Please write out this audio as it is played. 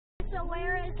So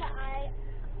where is the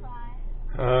IFly?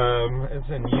 It's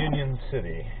in Union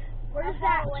City. Where's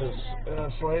that?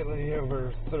 Just slightly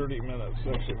over 30 minutes.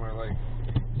 Actually, more like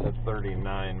it said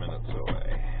 39 minutes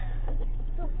away.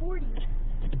 So 40.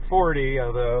 40,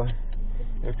 although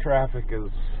if traffic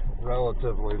is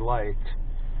relatively light,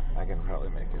 I can probably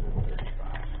make it in 35.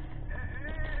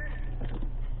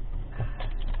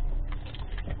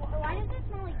 Why does it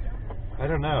smell like yogurt? I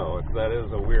don't know. That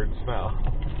is a weird smell.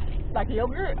 Like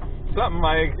yogurt? Something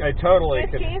I totally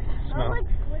Swiss can cheese? smell. Like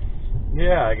Swiss.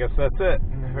 Yeah, I guess that's it.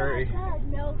 Very.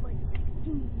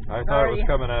 I thought it was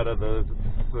coming out of the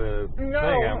thing.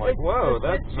 I'm like, whoa,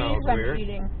 that smells weird.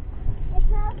 It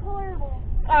smells horrible.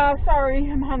 Oh, sorry,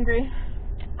 I'm hungry.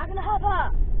 I'm gonna hop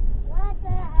up. What the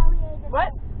hell is it?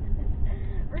 What?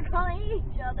 We're calling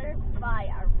each other by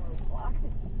our Roblox.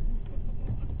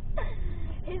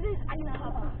 His is I'm gonna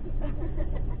hop up.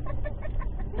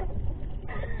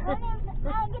 My name's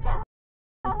Agana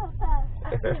Hoppa.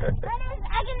 My name's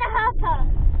Agana Hoppa.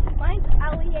 Mine's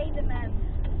Allie the Man.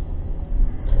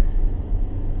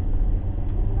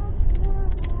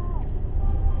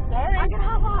 Sorry. I'm gonna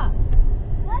hop up.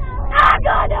 I'm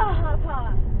gonna hop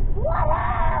up. What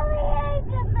Allie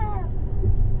the Man?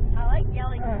 I like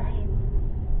yelling his name.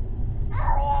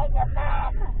 Allie the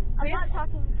Man. I'm not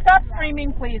talking. Stop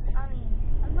screaming, please.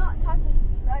 I'm not talking.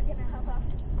 I'm gonna hop up.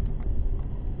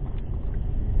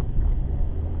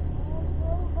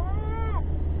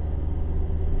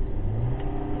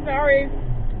 Sorry.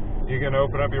 You can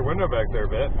open up your window back there a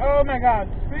bit. Oh my God,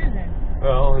 it's freezing.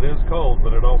 Well, it is cold,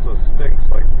 but it also stinks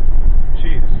like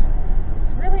cheese.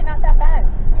 It's really not that bad.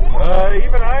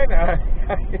 Even I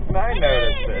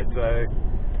noticed it.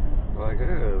 Like,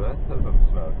 ew, that doesn't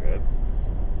smell good.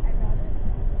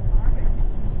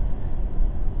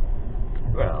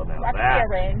 Well, now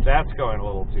that's going a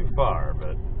little too far,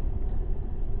 but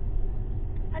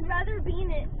I'd rather be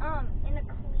in a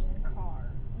clean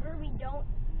car where we don't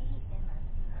eat in it.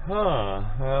 huh?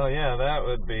 Well, yeah, that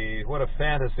would be what a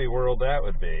fantasy world that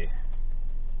would be.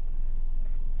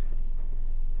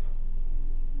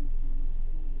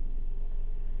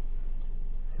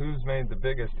 Who's made the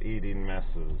biggest eating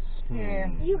messes? Yeah.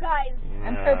 You guys. No.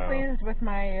 I'm so pleased with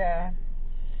my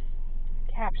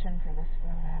caption for this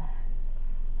photo.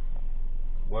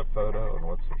 What photo and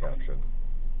what's the caption?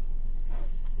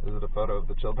 Is it a photo of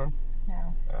the children?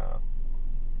 No. Oh.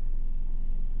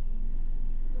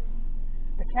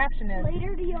 The caption is,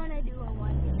 Later, do you want to do a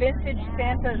one? Vintage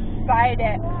Santa's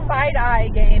side-eye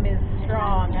game is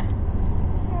strong.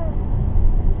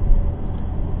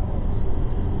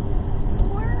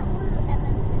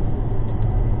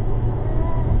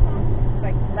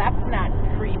 Like, that's not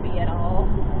creepy at all.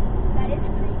 That is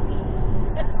creepy.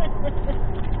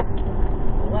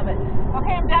 Love it.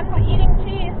 Okay, I'm done with eating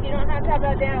cheese. You don't have to have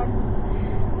that down.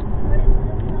 But it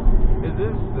still smells. It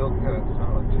is still kind of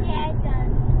smelling cheese. Yeah, it does.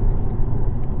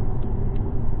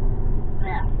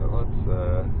 So let's,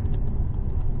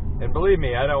 and believe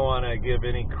me, I don't want to give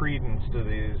any credence to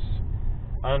these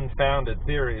unfounded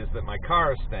theories that my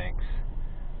car stinks,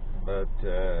 but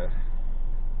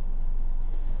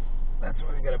that's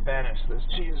why we got to banish this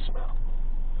cheese smell.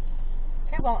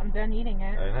 Okay, well, I'm done eating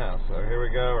it. I know, so here we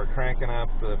go, we're cranking up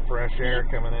the fresh air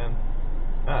coming in.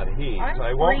 Not heat, so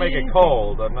I won't make it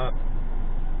cold, I'm not,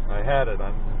 I had it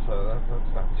on, so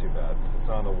that's not too bad. It's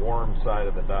on the warm side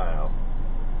of the dial.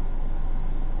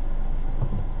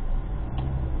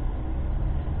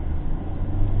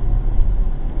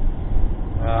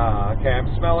 Okay,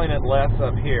 I'm smelling it less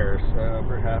up here, so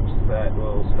perhaps that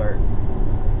will start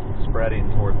spreading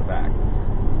toward the back.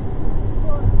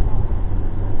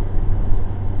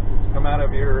 Come out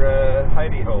of your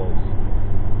hidey holes,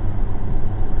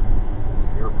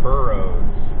 your burrows.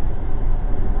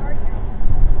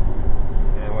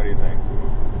 And what do you think?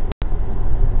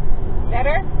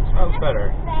 Better? Smells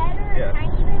better. Yes. I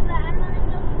even, but I'm gonna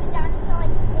still keep it down so I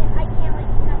can't like smell it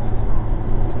at all.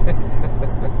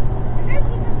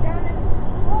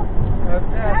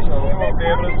 Yeah, so we won't be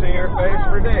able to see your face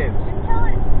for days. Until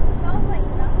it smells like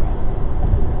nothing.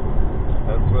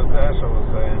 That's what Dasha was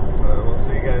saying. So we'll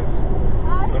see you guys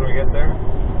when we get there.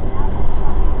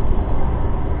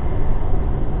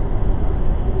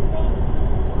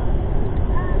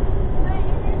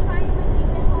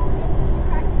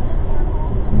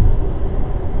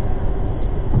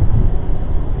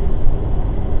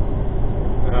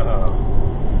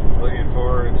 Looking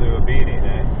forward to a beating,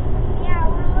 eh? Yeah,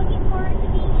 we're looking forward to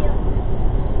meeting you.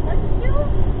 Let's do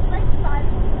like 5.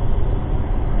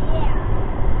 Yeah.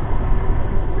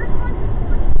 First one's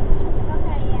 40.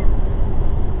 Okay, yeah.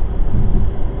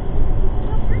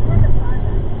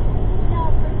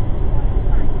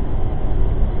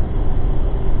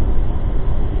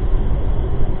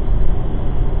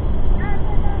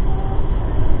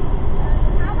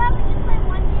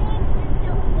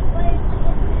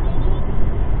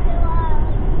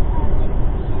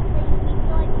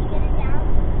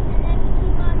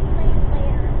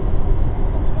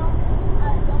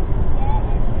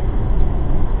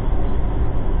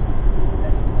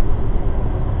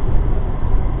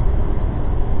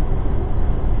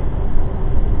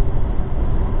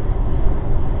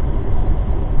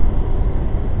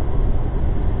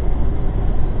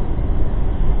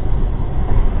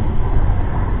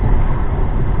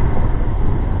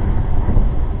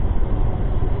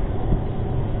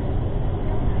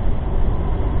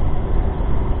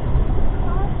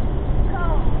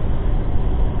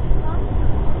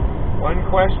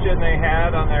 question they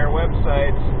had on their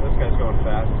website. This guy's going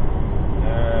fast.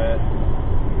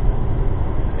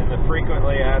 In the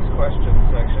frequently asked questions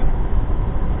section,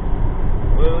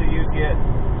 will you get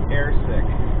airsick?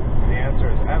 And the answer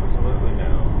is absolutely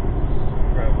no. It's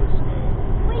incredibly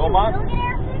smooth. Wait, you will get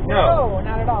airsick? No,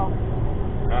 not at all.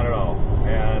 not at all.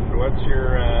 And what's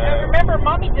your? Now remember,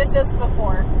 Mommy did this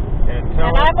before, and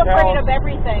I'm afraid of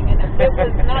everything. And it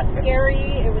was not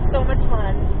scary. It was so much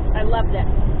fun. I loved it.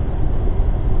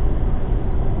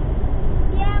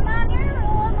 Yeah, Mom, you're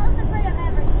almost afraid of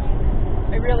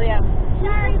everything. I really am.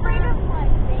 Sorry, afraid of one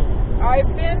thing.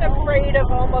 I've been afraid of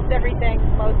almost everything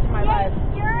most of my life.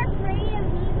 You're afraid of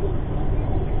me being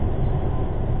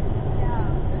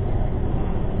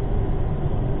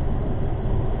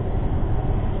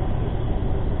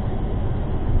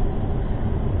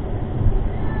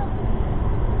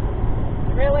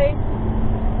Really?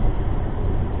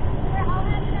 I'll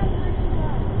have it up when you go.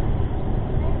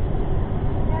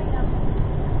 There you go.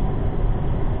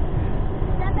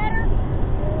 Is that better?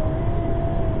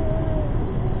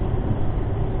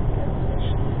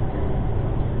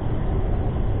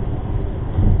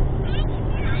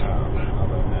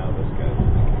 Although now this guy's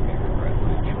making me regret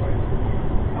my choice.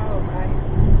 Oh, my.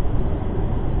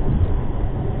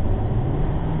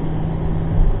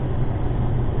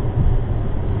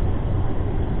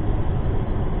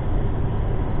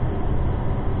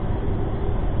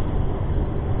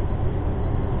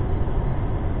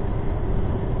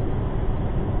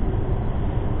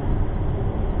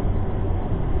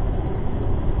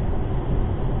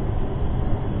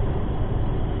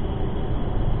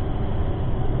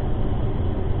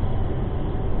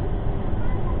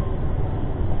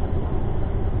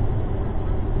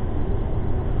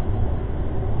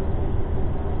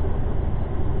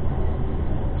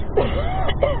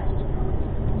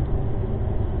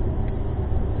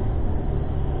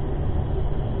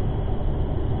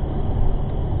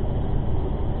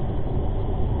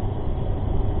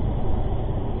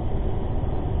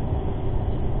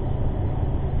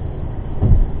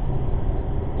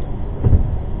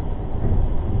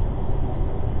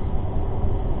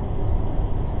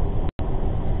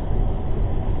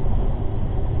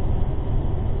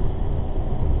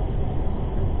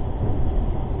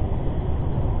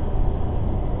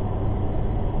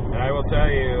 Tell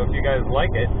you if you guys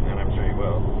like it, and I'm sure you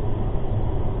will.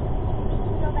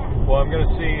 Go back. Well, I'm going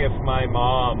to see if my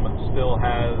mom still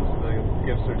has the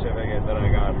gift certificate that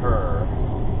I got her,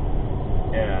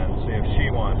 and see if she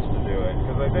wants to do it.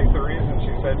 Because I think the reason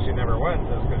she said she never went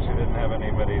is because she didn't have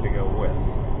anybody to go with.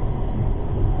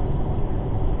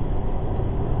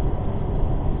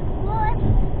 Well, that's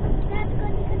good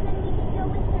because then we can go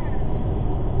with her.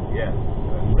 Yes,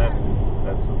 that's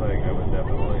the thing. I would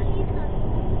definitely.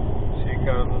 She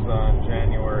comes on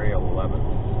January 11th.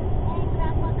 And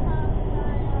Grandpa comes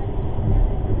on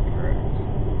Correct.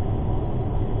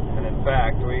 And in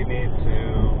fact, we need to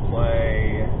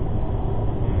play.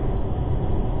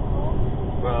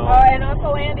 Well. And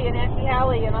Uncle Andy and Auntie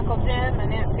Hallie and Uncle Jim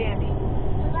and Aunt Sandy.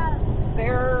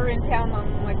 They're in town on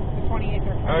like the 28th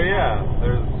or 29th. Oh yeah,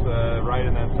 there's right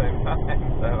in that same time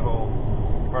that whole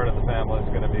part of the family is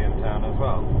going to be in town as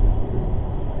well.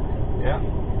 Yeah.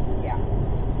 Yeah.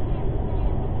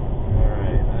 All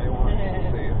right, I want to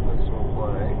see if this will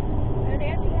play. And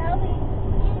Auntie Hallie.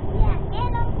 Yeah,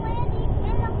 and Uncle Andy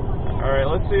and Uncle Andy. All right,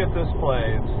 let's see if this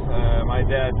plays. My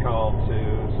dad called to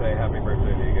say happy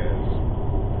birthday to you guys.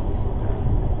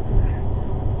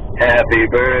 Happy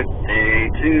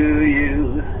birthday to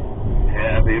you.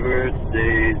 Happy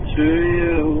birthday to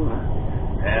you.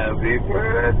 Happy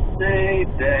birthday,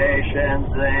 Dash and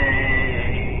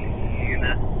Zane.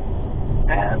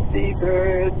 Happy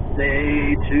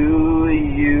birthday to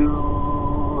you.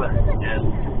 And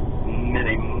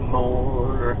many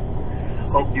more.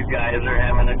 Hope you guys are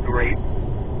having a great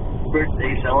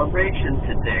birthday celebration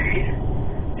today.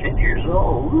 10 years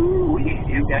old. Ooh,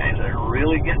 you guys are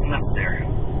really getting up there.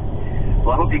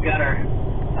 Well, I hope you got our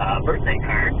birthday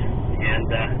cards, and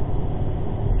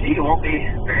gee, it won't be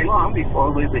very long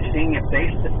before we'll be seeing you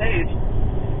face to face.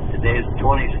 Today's the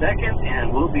 22nd,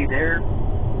 and we'll be there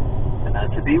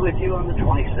to be with you on the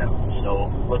 27th. So,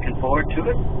 looking forward to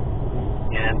it,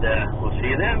 and we'll see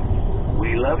you then.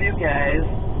 We love you guys.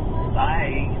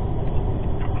 Bye.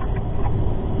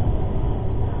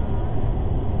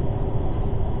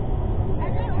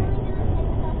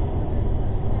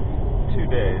 2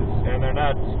 days, and they're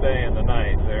not staying the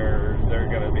night. They're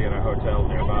going to be in a hotel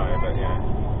nearby, but yeah.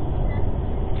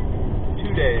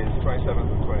 2 days, 27th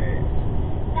and 28th.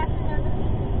 That's another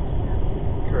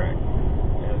reason. Correct.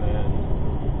 And then,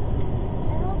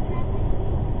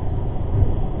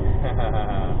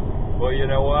 well, you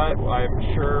know what? I'm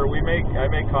sure I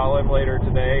may call him later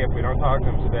today. If we don't talk to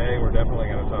him today, we're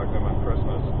definitely going to talk to him on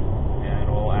Christmas,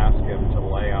 and we'll ask him to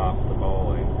lay off the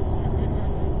bowling.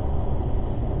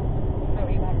 So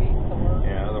he won't be sore.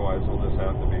 Yeah, otherwise we'll just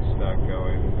have to be stuck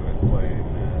going with playing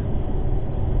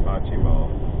bocce ball.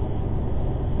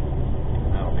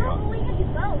 That'll be awful.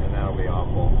 And that'll be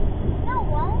awful. No, it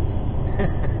won't.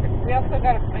 We also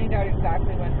got to find out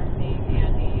exactly when we're seeing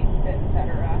Andy,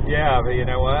 etc. Yeah, but you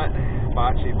know what?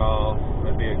 Bocce ball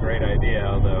would be a great idea,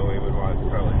 although we would want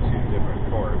probably 2 different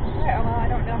courts. Yeah, well,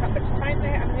 I don't know how much time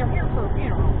they have. I mean, they're here for a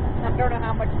funeral. I don't know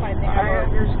how much time they have. I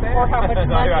understand. Or how much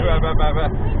money.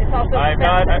 It's also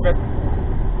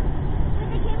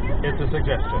It's a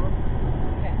suggestion.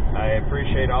 Okay. I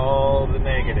appreciate all the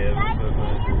negatives of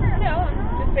the... No,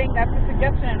 I'm just saying that's a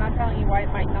suggestion, and I'm telling you why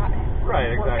it might not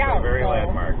Right, work exactly. out. Very so.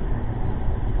 landmark.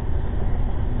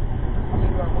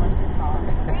 You are one to talk.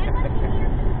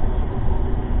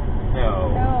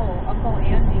 No. No, Uncle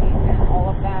Andy and all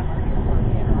of them are here for a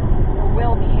funeral. Or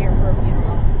will be here for a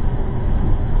funeral.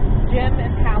 Jim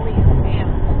and Hallie's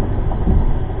aunt.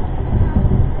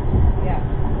 Yes.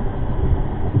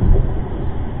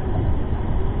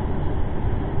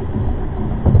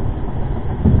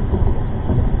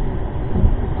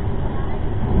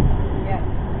 Yes.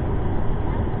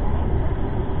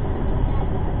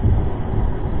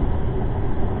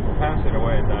 Passing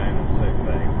away and dying is the same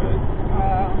thing, but...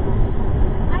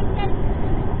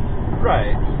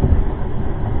 Right.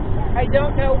 I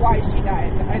don't know why she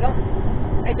died. I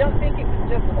don't think it was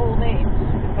just old age.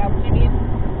 Is that what you mean?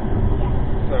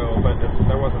 So, but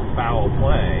there wasn't foul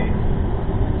play.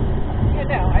 Yeah,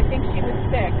 no, I think she was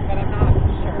sick, but I'm not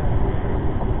sure.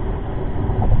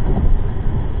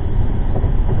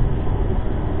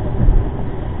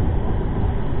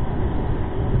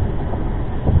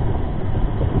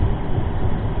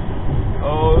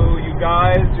 Oh, you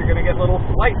guys, you're going to get little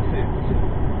flight suits.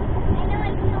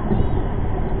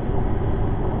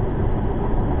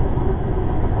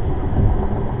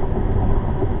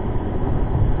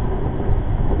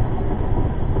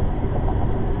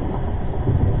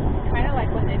 Kind of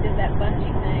like when they did that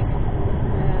bungee thing.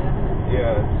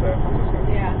 Yeah, it's San Francisco.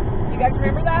 Yeah. You guys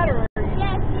remember that, or were you,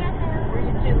 Yes, were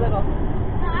you too little?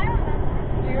 No, I remember.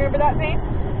 Do you remember that thing?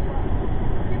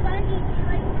 The bungee,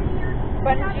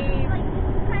 Bungee.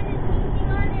 kind of leaning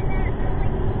on it and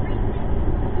like racing.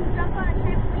 You jump on a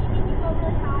trampoline and you go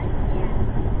really high. Yeah.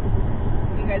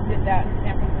 You guys did that in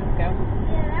San Francisco.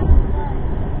 Yeah, that was fun.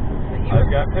 But you I've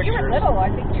were, got You were pictures. little.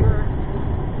 I think you were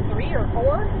 3 or 4.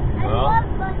 I Well, love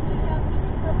bungee jumping.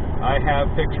 I have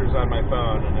pictures on my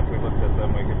phone, and if we looked at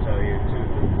them, we could tell you to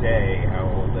the day how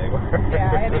old they were.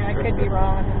 Yeah, I mean, I could be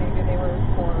wrong. Maybe they were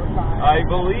 4 or 5. I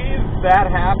believe that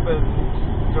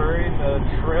happened during the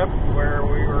trip where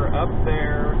we were up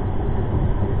there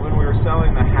when we were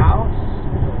selling the house.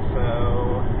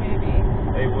 So Maybe.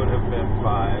 they would have been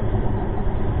 5.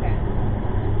 Okay.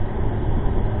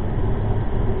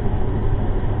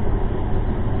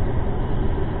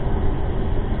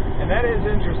 And that is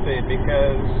interesting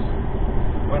because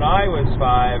when I was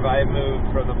 5, I moved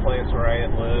from the place where I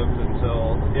had lived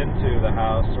into the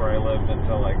house where I lived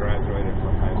until I graduated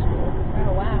from high school.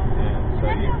 Oh, wow. And so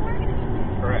That's what we're going to be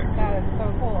doing. correct. That is so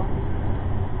cool.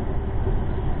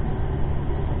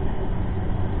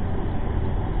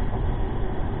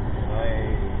 And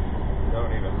I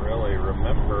don't even really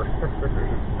remember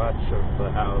much of the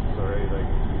house or anything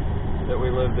that we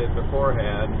lived in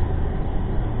beforehand.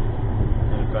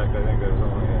 And in fact, I think there's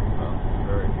only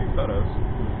very few photos.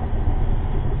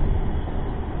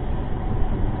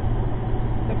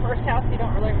 The first house you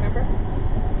don't really remember?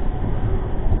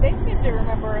 They seem to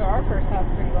remember our first house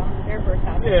pretty well. Their first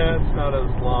house. Yeah, it's not as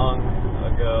long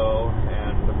ago,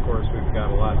 and of course we've got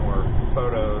a lot more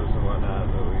photos and whatnot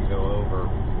that we go over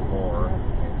more.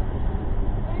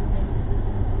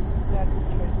 That's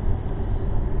true.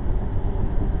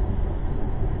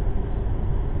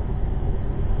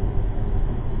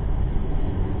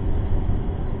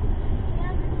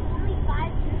 Yeah, but only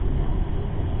 5 years ago.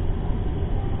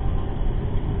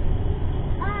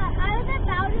 I was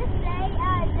about to say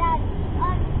that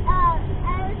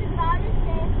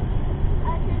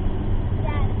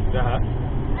Uh-huh.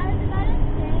 I was about to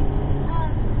say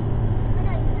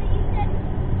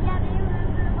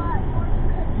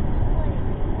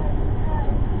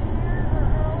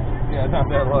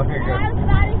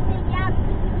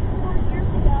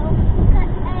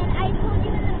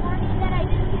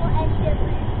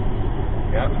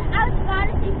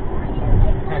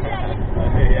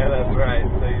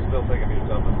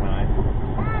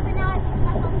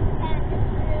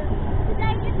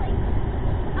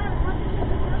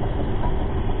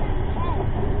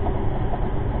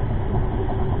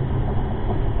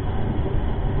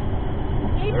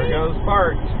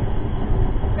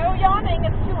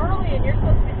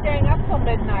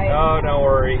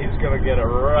going to get a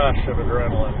rush of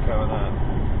adrenaline coming on.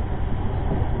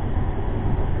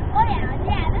 Oh yeah,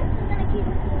 this is going to keep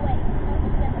us awake.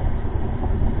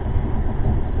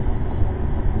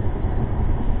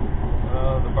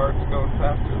 The BART's going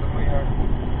faster than we are.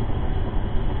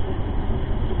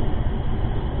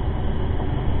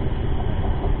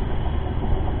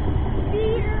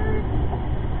 Speeders.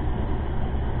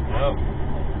 Nope,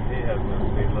 he has no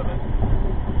speed limit.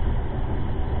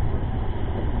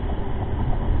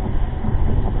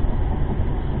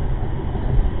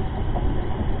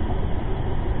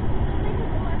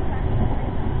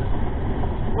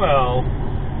 Well,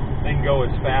 they can go as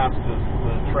fast as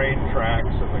the train tracks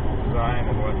and the design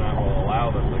and whatnot will allow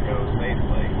them to go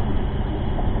safely.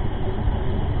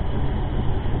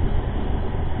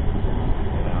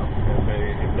 You know,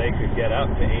 if they could get up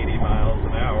to 80 miles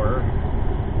an hour,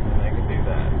 then they could do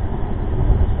that.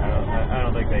 I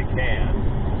don't think they can.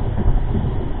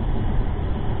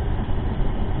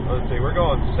 Let's see, we're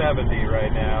going 70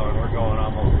 right now, and we're going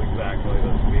almost exactly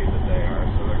the speed that they are.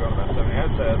 So they're going about 70.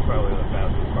 I'd say that's probably the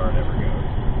fastest BART ever goes.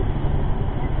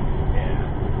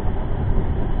 Yeah.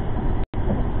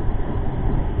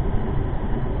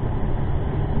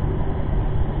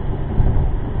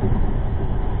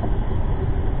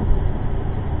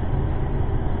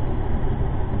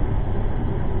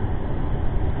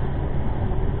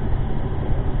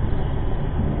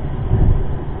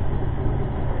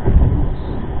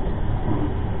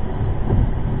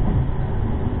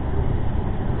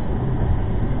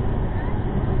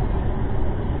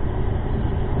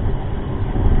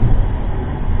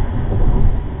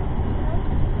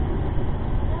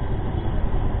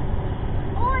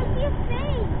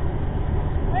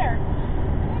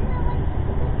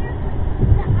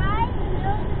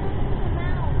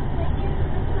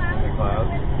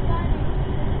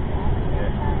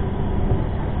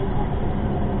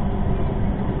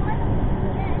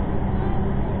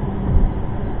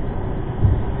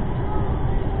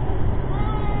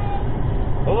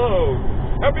 Hello,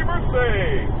 happy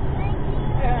birthday!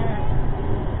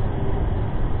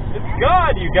 It's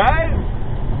God, you guys,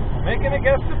 making a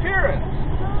guest appearance.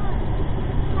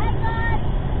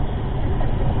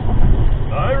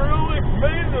 I really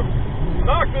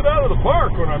knocked it out of the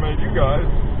park when I made you guys.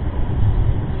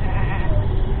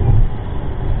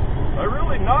 I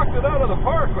really knocked it out of the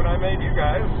park when I made you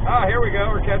guys. Ah, here we go,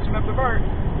 we're catching up to Bart.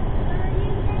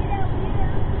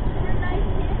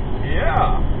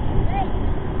 Yeah.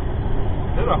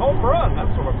 Did a home run,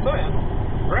 that's what I'm saying.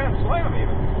 Grand slam,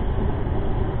 even.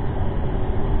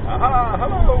 Aha,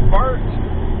 hello, Bart.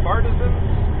 Bartisans.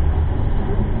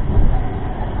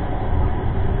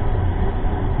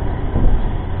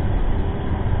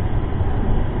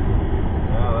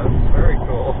 Oh, that's very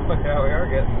cool. Yeah, we are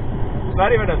getting... It's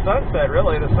not even a sunset,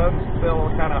 really. The sun's still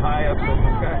kind of high up in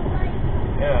the sky.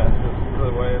 Yeah, just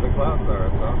the way the clouds are.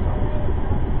 It's awesome.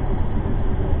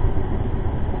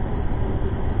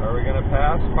 Are we going to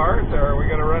pass Bart, or are we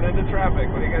going to run into traffic?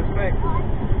 What do you guys think?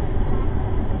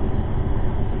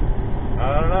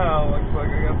 I don't know. Looks like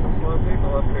we got some slow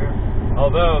people up here.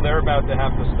 Although, they're about to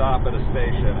have to stop at a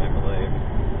station, I believe.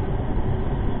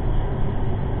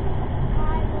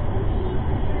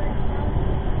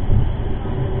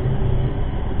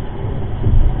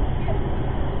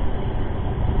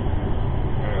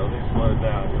 Alright, let me slow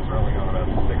down, because we're only going about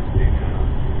 60 now.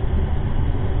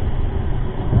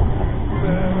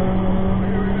 Yeah!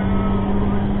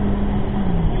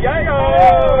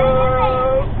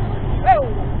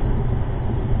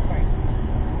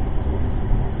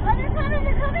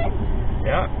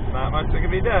 Yeah, not much that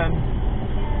can be done.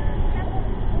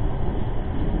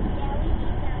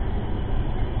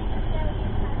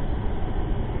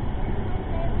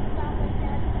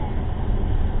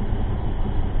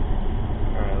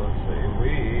 Alright, let's see.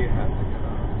 We have to get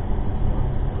on.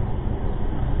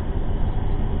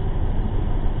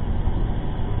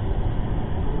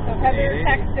 So Heather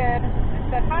texted and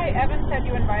said, "Hi, Evan said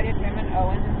you invited him and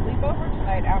Owen to sleep over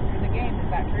tonight after the game. Is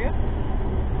that true?"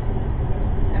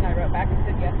 And I wrote back and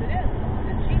said, "Yes, it is."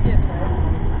 And she did say,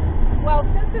 "Well,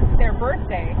 since it's their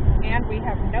birthday and we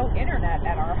have no internet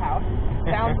at our house,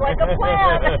 sounds like a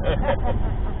plan."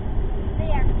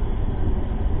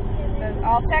 Says,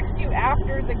 "I'll text you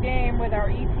after the game with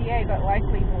our ETA, but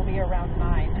likely will be around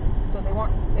 9. So they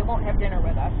won't have dinner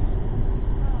with us."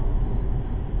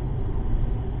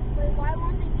 Wait, why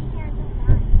won't they be here until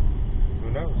 9?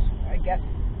 Who knows? I guess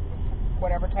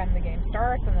whatever time the game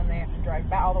starts, and then they have to drive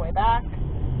all the way back.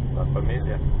 La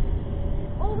Familia.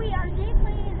 Oh, wait, are they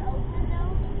playing in Oakland,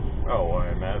 though? Oh, well,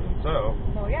 I imagine so.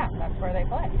 So yeah, that's where they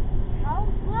play. Oh,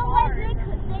 well, like,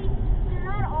 they're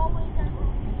not always in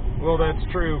Oakland. Well, that's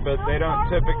true, but they don't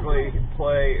typically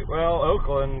play. Well,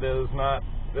 Oakland is not.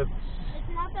 It's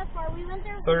not that far. We went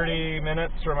there 30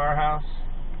 minutes from our house.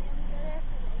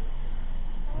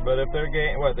 But if their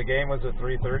game, the game was at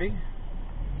 3:30?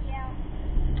 Yeah.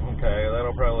 Okay,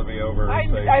 that'll probably be over. I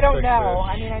say, don't know.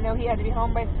 6-ish. I mean, I know he had to be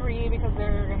home by 3 because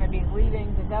they're going to be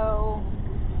leaving to go.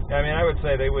 I mean, I would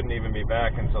say they wouldn't even be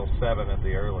back until 7 at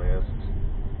the earliest.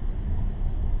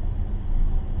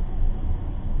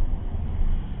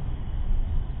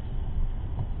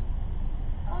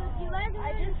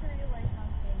 I just realized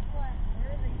something. What?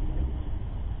 Where are they?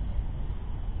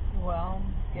 Well,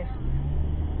 yes.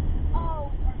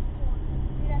 Oh,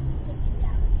 we'd have to take it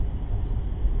down.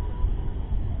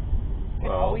 You can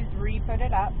Well, always re-put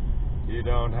it up. You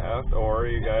don't have to, or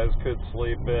you guys could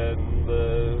sleep in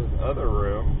the other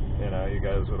room. You know, you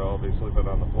guys would all be sleeping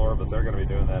on the floor, but they're going to be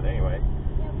doing that anyway.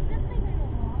 Yeah, we just think in the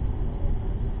loft.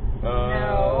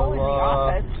 No, in the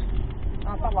office.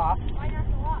 Not the loft. Why not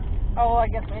the loft? Oh, I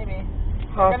guess maybe.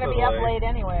 Possibly. We're going to be up late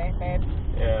anyway, babe.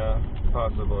 Yeah,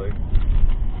 possibly.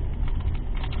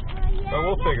 Yeah, But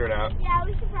we'll figure it out. Yeah,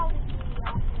 we should probably be in the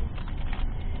office.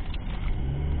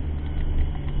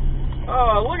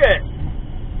 Oh, look at it!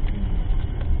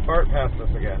 Bart passed us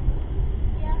again.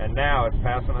 Yeah. And now it's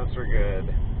passing us for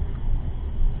good.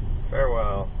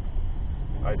 Farewell.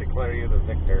 I declare you the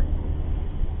victor.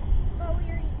 But we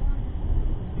already won.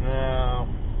 No,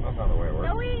 that's not the way it works.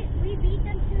 No, we beat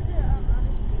them to the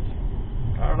other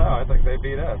station. I don't know. I think they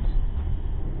beat us.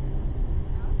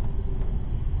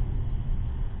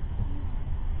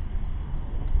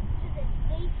 To the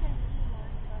station we won,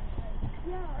 but like,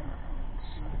 yeah.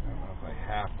 I don't know if I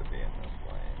have to be in this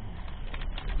lane.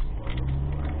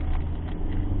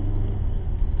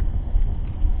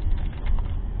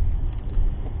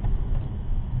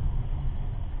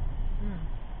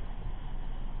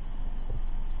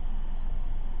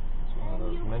 It's one of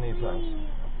those many times.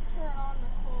 Turn on the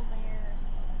cold air.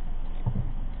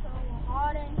 So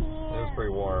hot in here. It was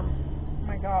pretty warm. Oh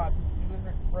my god, he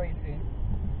was crazy.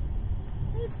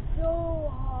 It's so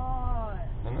hot.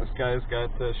 And this guy's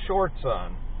got the shorts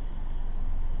on.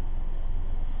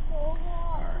 So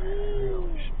hot. Alright, I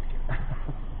really should get...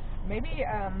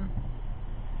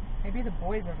 Maybe the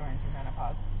boys are going through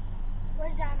menopause. What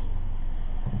does that mean?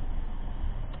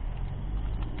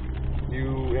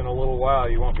 You, in a little while,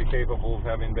 you won't be capable of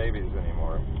having babies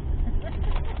anymore. What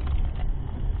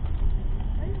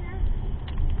is that?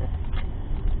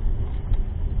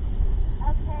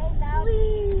 Okay,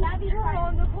 that'd be turn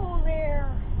on the cold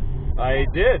air. I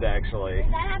did, actually.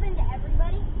 Does that happen to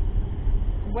everybody?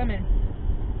 Women.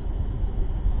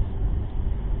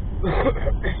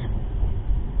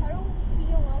 I don't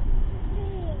feel a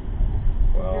thing.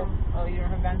 Well, You don't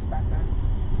have vents back then.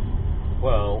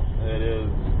 well, it is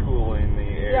cooling the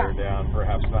air down,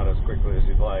 perhaps not as quickly as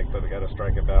you'd like, but I got to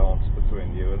strike a balance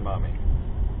between you and mommy.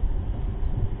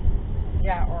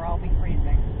 Yeah, or I'll be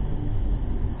freezing.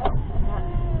 So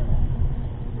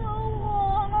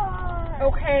hot.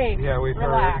 Okay, Yeah, we've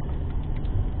relax. heard.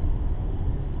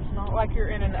 It's not like you're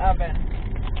in an oven.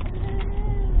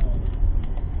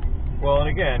 Well, and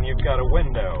again, you've got a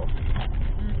window.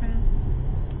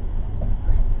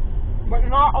 But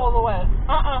not all the way.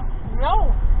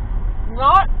 No.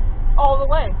 Not all the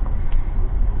way.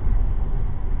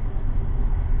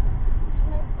 It's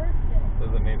my birthday.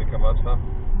 Does it need to come up some?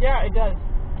 Yeah, it does.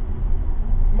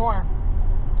 More.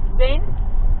 Zane,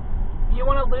 you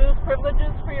want to lose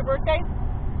privileges for your birthday?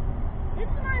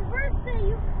 It's my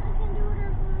birthday. I can do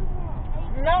whatever I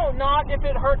want. No, not if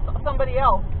it hurts somebody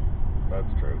else. That's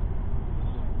true.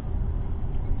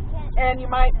 And you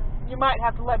might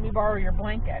have to let me borrow your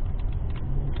blanket.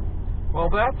 Well,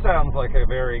 that sounds like a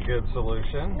very good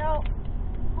solution. No.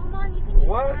 Hold on, you can use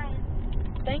What?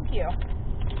 mine. Thank you.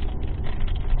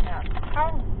 Yeah.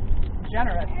 How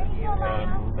generous of you.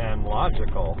 And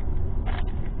logical.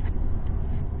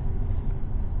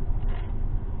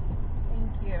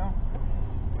 Thank you.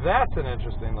 That's an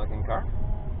interesting looking car.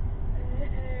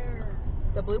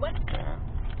 The blue one? Yeah.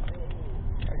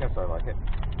 I guess I like it.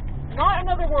 Not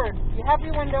another word. You have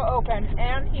your window open,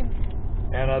 and he...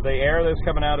 And the air that's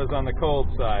coming out is on the cold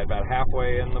side, about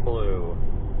halfway in the blue.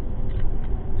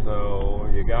 So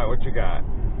you got what you got.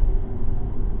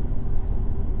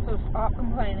 So stop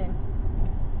complaining.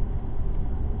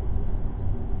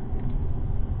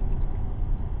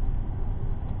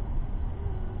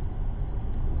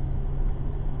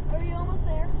 Are you almost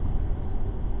there?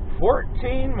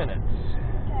 14 minutes.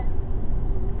 Okay.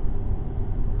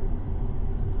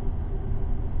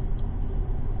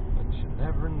 But you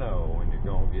never know when you're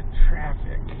going to get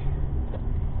traffic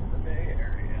in the Bay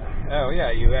Area. Oh,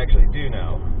 yeah, you actually do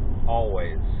know.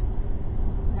 Always.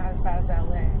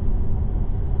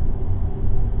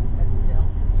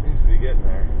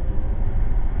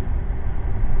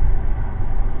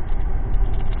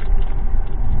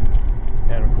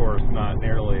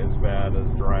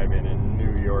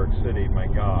 City. My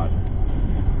God.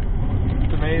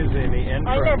 It's amazing, the entrance.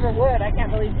 I never would. I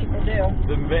can't believe people do.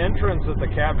 The entrance that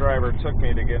the cab driver took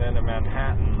me to get into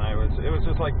Manhattan, it was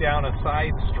just like down a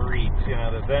side street, you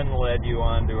know, that then led you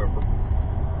onto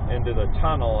into the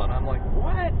tunnel, and I'm like,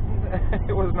 what?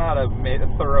 It was not a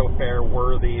thoroughfare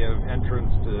worthy of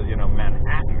entrance to, you know,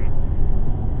 Manhattan.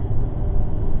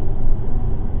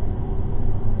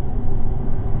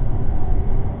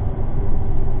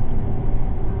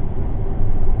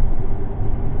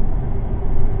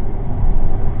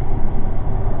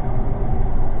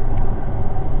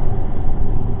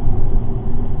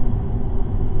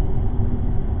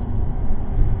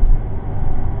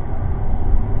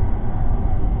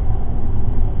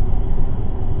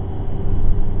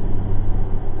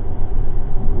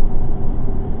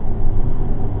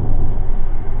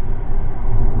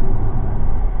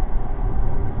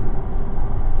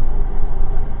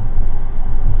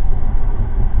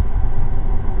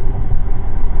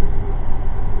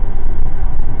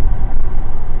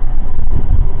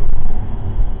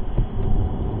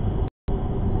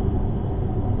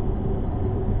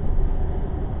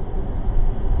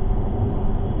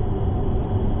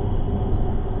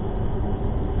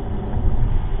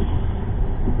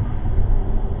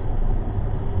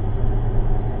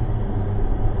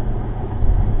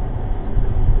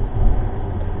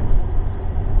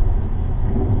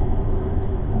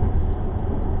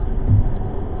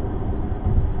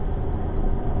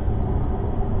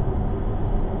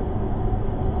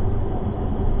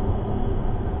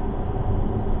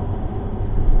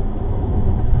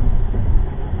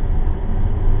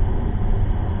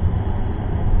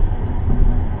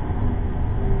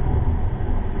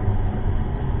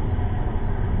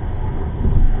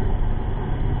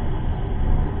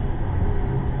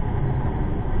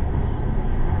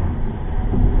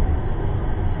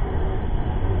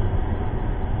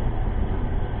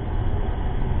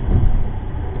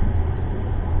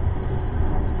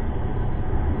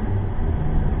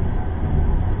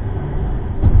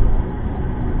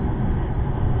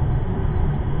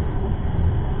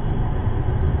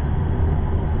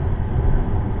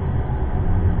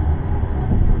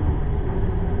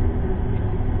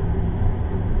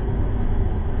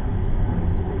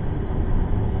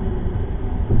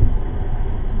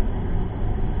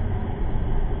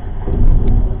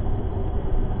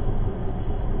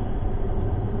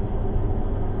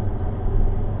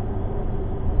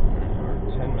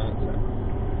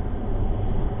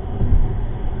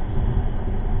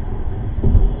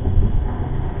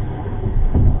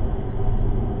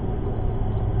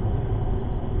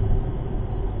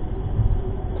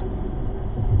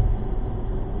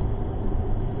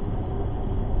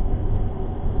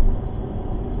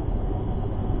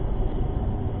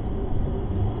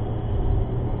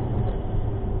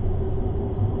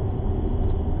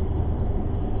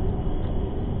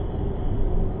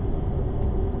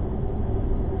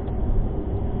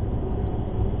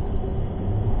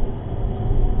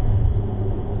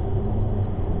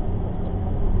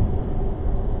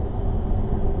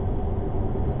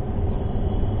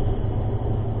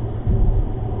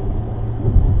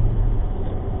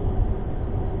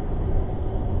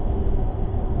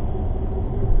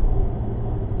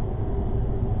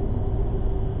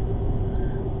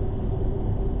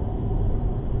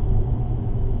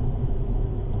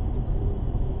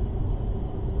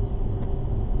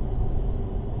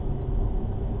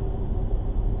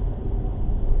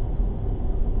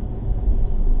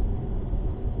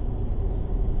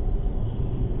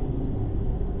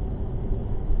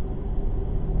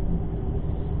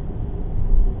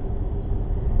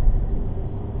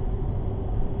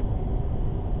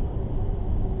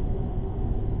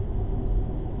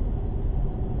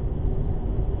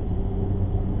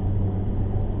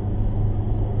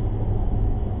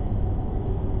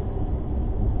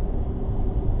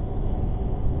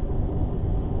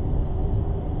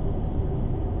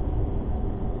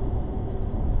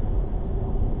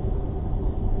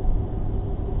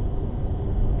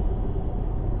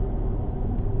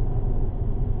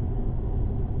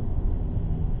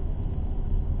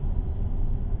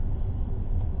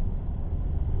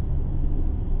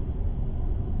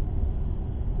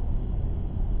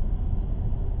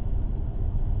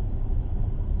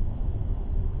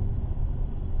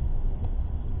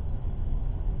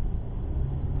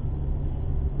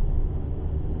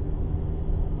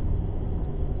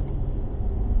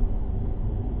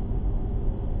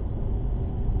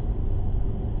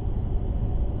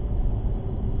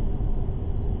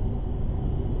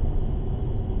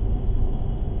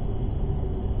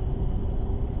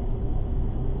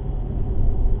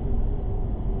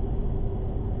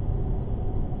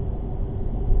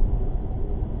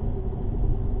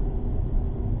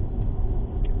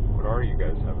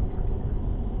 guys having for dinner?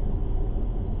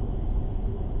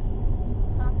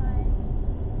 Popeyes.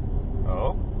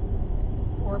 Oh?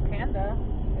 Or Panda,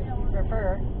 if you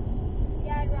prefer.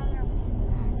 Yeah, I'd rather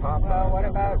Popeyes. Well, what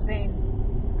about Zane?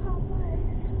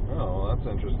 Popeyes. Oh, well, that's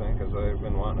interesting because I've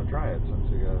been wanting to try it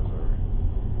since you guys are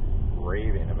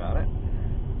raving about it.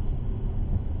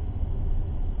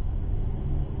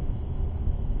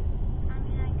 I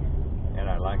mean, I could. And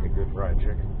I like a good fried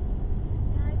chicken.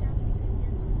 Yeah, I definitely could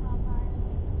get some Popeyes.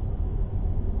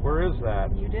 Where is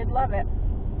that? You did love it. I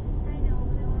know,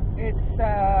 but I want It's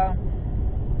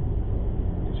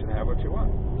You should have what you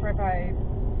want. right by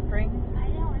Springs. I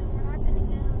know, and we're not gonna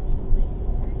get out too late,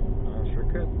 right? I sure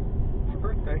could. It's your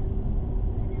birthday. And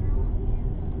then I want to.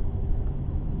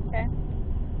 Okay.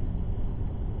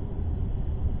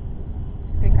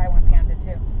 I think I want Panda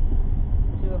too.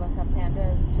 2 of us have Panda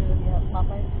and 2 of you have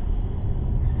Popeyes.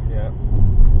 Yeah.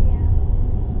 Yeah.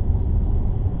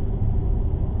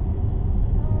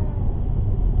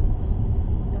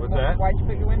 What's that? Why'd you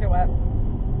put your window up?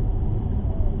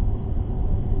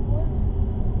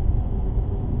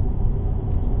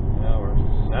 Now we're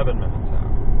 7 minutes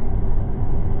out.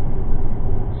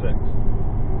 6.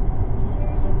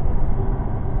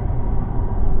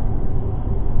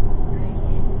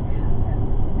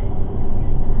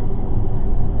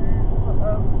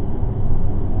 Uh-oh.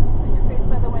 Put your face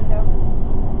by the window.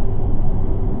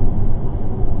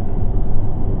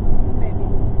 Maybe.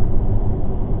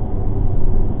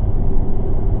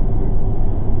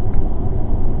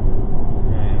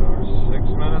 And we're 6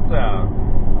 minutes out.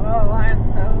 Oh, I'm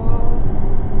so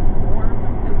warm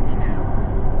and toasty now.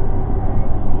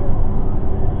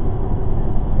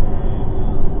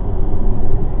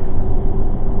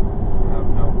 Have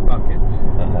no bucket.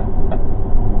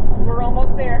 We're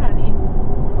almost there, honey.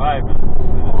 5 minutes.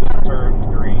 And it just turned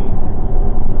green.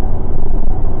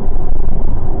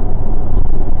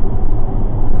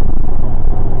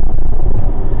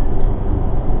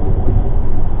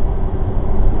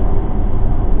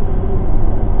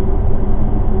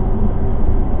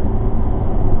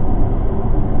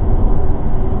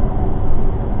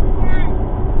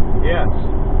 Yes.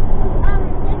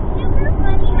 It's super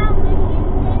funny how Mission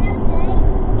San Jose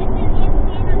isn't in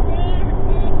San Jose and it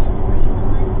gets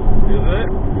refund. Is it?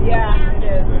 Yeah, it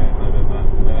is. Okay, I did not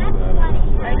know That's that. funny.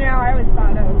 I know, I always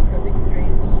thought that was really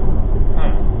strange.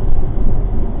 Huh.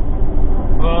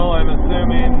 Well, I'm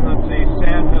assuming, let's see,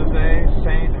 San Jose,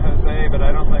 Saint Jose, but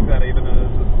I don't think that even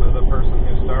is the person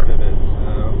who started it,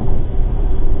 so.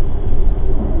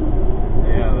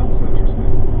 Yeah, that's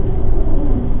interesting.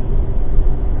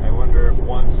 I wonder if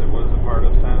once it was a part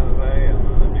of San Jose and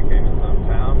then it became its own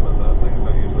town, but things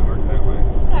don't usually work that way.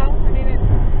 No, I mean,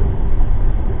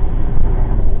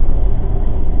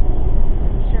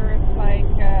 I'm sure it's like,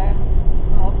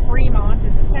 well, Fremont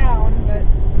is a town, but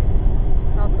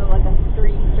it's also like a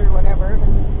street or whatever, but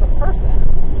it's a person,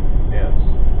 Yes.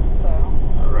 so.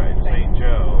 All right, St.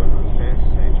 Joe in this case,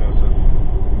 St. Joseph.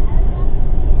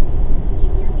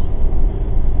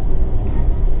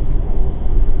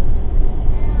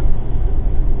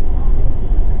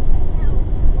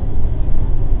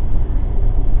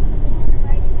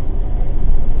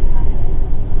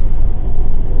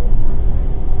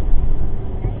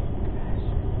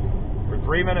 We're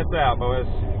 3 minutes out, boys.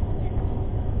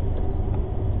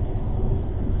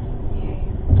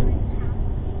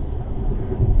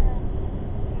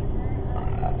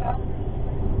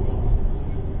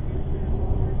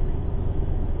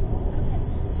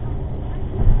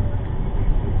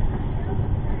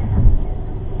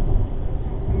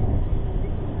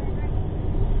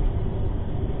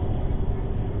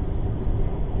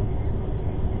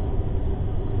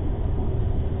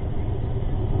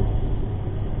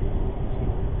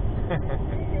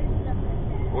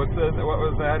 What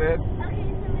was that, Ed?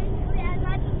 Okay, so basically, I'm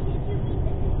not to kid you, beat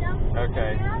the system.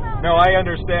 Okay. And you're not No, I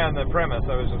understand the premise.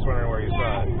 I was just wondering where you saw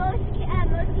Yeah, it. and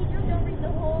most teachers don't read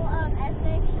the whole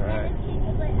essay. Right. And this kid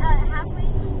goes like halfway,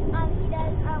 he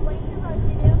does what he's supposed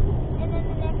to do, and then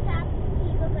the next half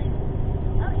he goes like,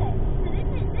 okay, so this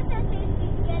essay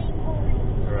is getting boring.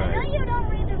 Right. I know you don't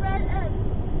read the rest of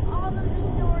all of the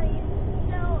stories,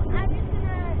 so I'm just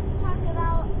gonna talk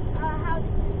about how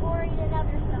this is boring and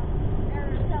other stuff, or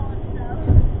so and so.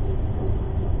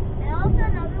 And also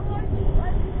another one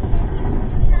was, and he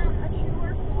was doing a true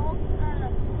or false.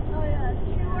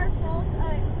 True or false.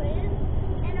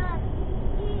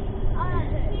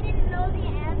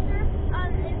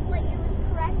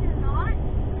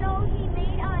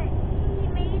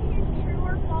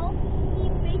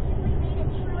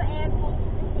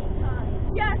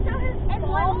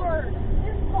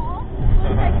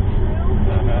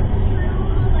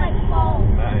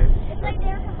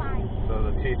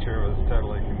 teacher was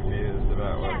totally confused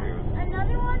about what he was.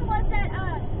 Another one was that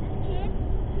this kid,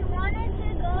 he wanted to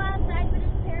go outside, but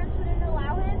his parents wouldn't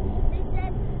allow him. They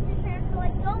said his parents were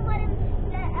like, don't let him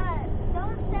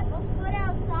don't step a foot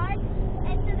outside.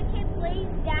 And so the kid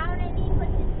lays down and he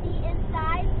puts his feet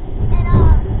inside. And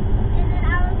then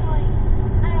I was like,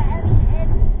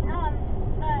 I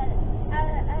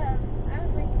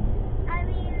was like, I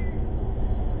mean,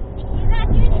 he's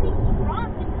not doing anything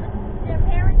wrong. Their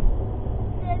parents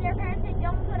said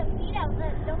don't put a feet out,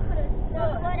 don't put a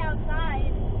foot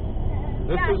outside.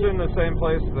 This is in the same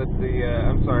place that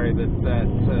that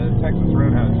Texas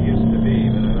Roadhouse used to be,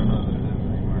 but I don't know that it is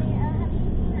anymore.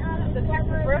 The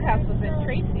Texas Roadhouse was in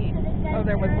Tracy. Oh,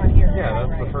 there was one here. Yeah,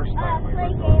 that's the first time we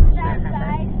Play were games going.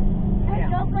 outside.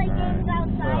 Go play games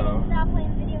outside and stop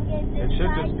playing video games inside. It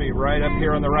should just be right up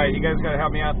here on the right. You guys got to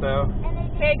help me out, though.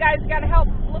 Okay, guys, got to help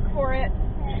look for it.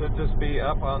 It should just be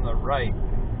up on the right.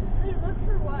 Wait, look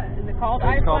for what? Is it called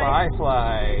It's IFly? called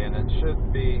IFly, and it should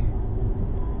be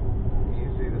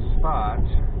easy to spot.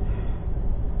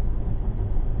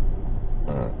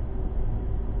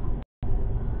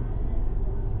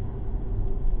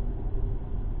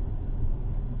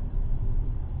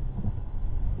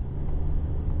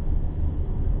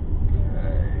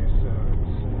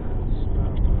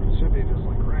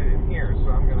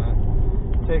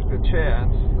 Take the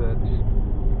chance that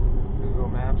Google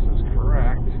Maps is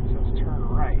correct. It says turn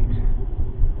right. Is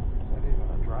that even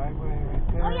a driveway right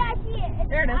there? Oh yeah, I see it. It's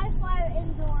there it is. IFly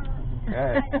indoor.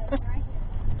 Okay. Right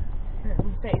here. There's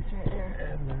some space right there.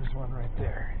 And there's one right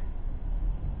there.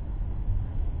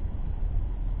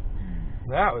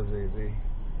 That was easy.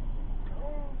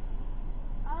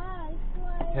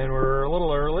 IFly. And we're a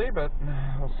little early, but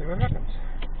we'll see what happens.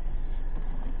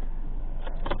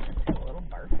 It's a little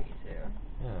barfy too.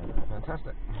 Yeah,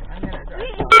 fantastic. I'm gonna drive. Me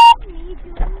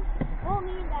and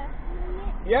Dad doing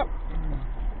it? Yep.